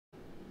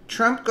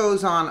Trump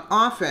goes on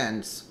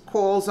offense,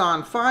 calls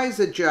on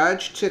Fisa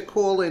judge to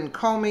call in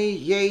Comey,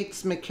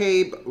 Yates,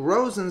 Mccabe,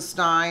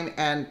 Rosenstein,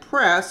 and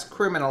press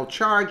criminal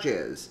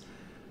charges.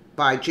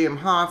 By Jim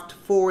Hoft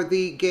for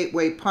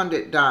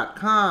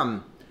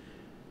thegatewaypundit.com.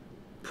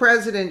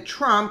 President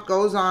Trump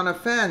goes on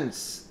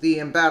offense. The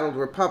embattled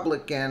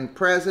Republican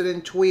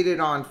president tweeted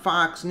on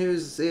Fox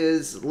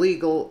News'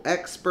 legal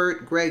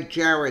expert Greg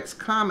Jarrett's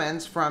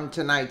comments from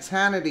tonight's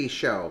Hannity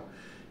show.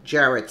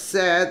 Jarrett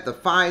said the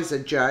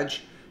Fisa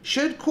judge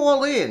should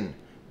call in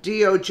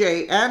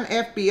DOJ and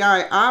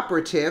FBI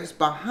operatives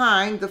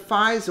behind the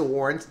Fisa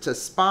warrants to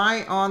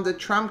spy on the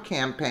Trump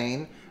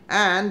campaign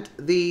and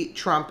the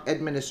Trump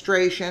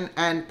administration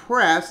and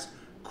press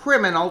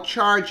criminal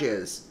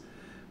charges.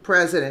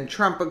 President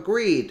Trump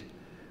agreed.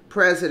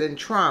 President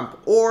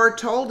Trump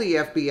told the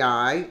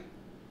FBI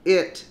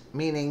it,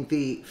 meaning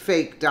the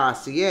fake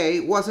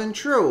dossier, wasn't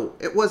true.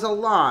 It was a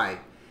lie.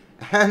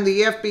 And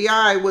the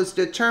FBI was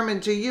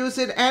determined to use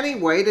it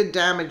anyway to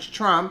damage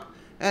Trump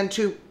and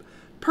to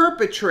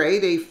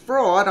perpetrate a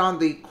fraud on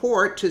the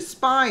court to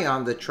spy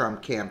on the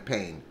Trump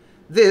campaign.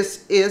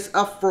 This is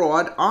a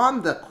fraud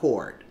on the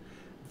court.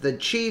 The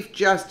Chief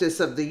Justice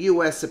of the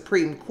U.S.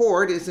 Supreme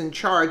Court is in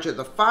charge of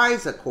the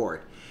Fisa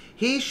court.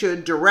 He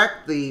should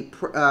direct the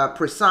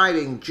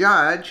presiding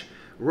judge,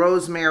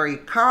 Rosemary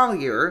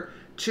Collyer,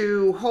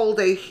 to hold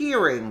a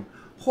hearing,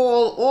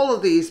 haul all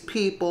of these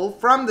people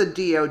from the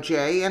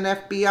DOJ and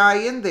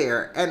FBI in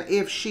there. And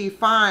if she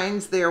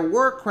finds there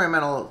were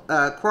criminal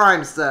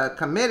crimes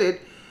committed,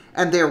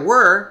 and there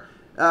were,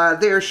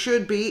 there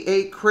should be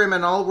a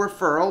criminal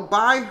referral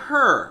by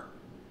her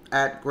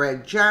at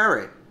Greg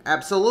Jarrett.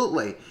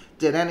 Absolutely.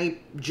 Did any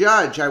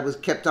judge, I was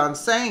kept on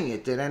saying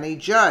it, did any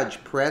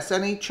judge press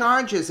any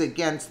charges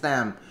against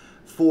them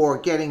for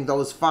getting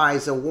those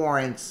Fisa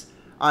warrants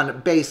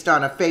based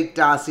on a fake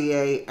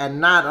dossier and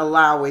not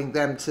allowing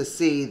them to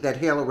see that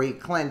Hillary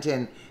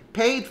Clinton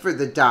paid for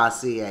the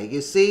dossier?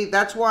 You see,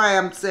 that's why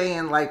I'm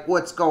saying, like,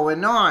 what's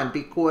going on,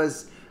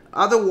 because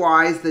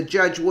otherwise the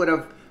judge would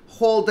have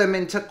hauled them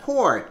into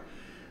court.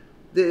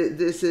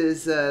 This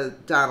is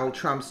Donald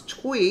Trump's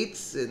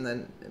tweets in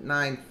the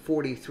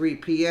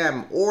 9:43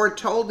 p.m.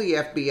 told the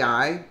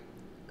FBI,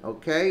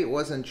 okay, it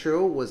wasn't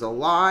true, it was a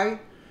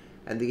lie,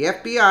 and the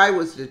FBI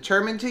was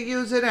determined to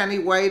use it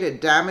anyway to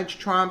damage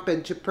Trump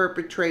and to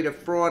perpetrate a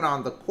fraud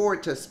on the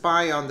court to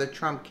spy on the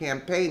Trump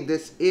campaign.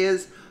 This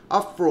is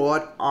a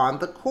fraud on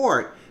the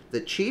court.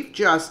 The Chief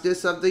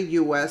Justice of the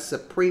U.S.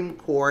 Supreme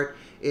Court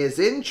is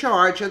in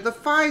charge of the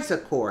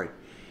Fisa court.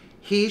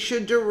 He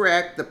should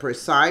direct the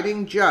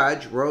presiding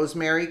judge,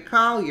 Rosemary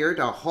Collyer,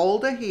 to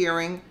hold a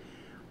hearing,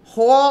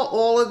 haul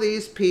all of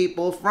these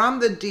people from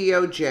the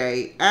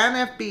DOJ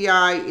and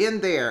FBI in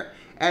there.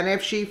 And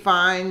if she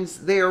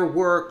finds there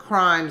were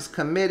crimes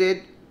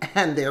committed,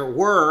 and there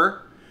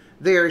were,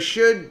 there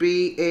should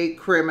be a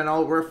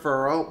criminal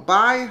referral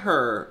by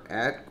her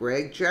at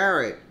Greg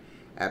Jarrett.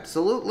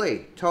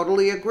 Absolutely.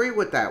 Totally agree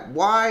with that.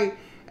 Why?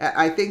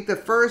 I think the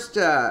first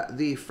Fisa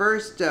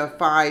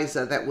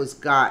that was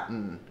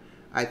gotten,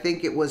 I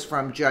think it was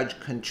from Judge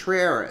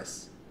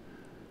Contreras.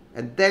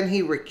 And then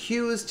he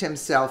recused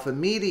himself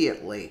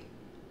immediately.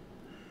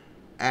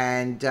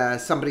 And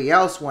somebody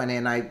else went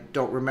in, I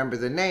don't remember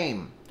the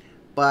name.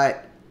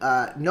 But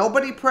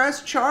nobody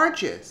pressed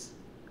charges.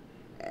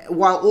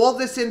 While all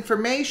this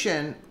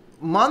information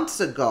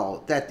months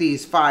ago that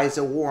these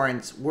Fisa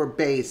warrants were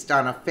based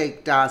on a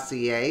fake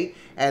dossier,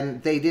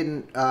 and they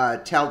didn't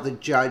tell the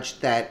judge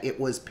that it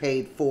was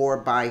paid for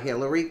by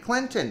Hillary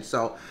Clinton.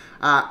 So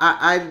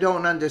I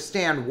don't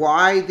understand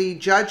why the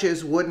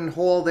judges wouldn't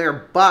haul their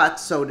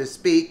butts, so to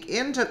speak,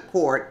 into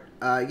court,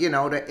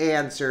 to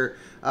answer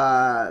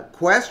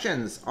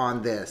questions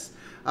on this.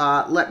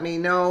 Let me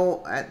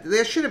know.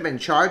 There should have been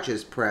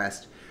charges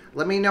pressed.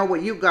 Let me know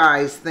what you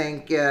guys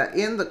think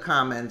in the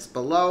comments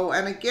below.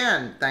 And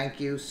again, thank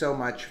you so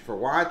much for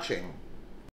watching.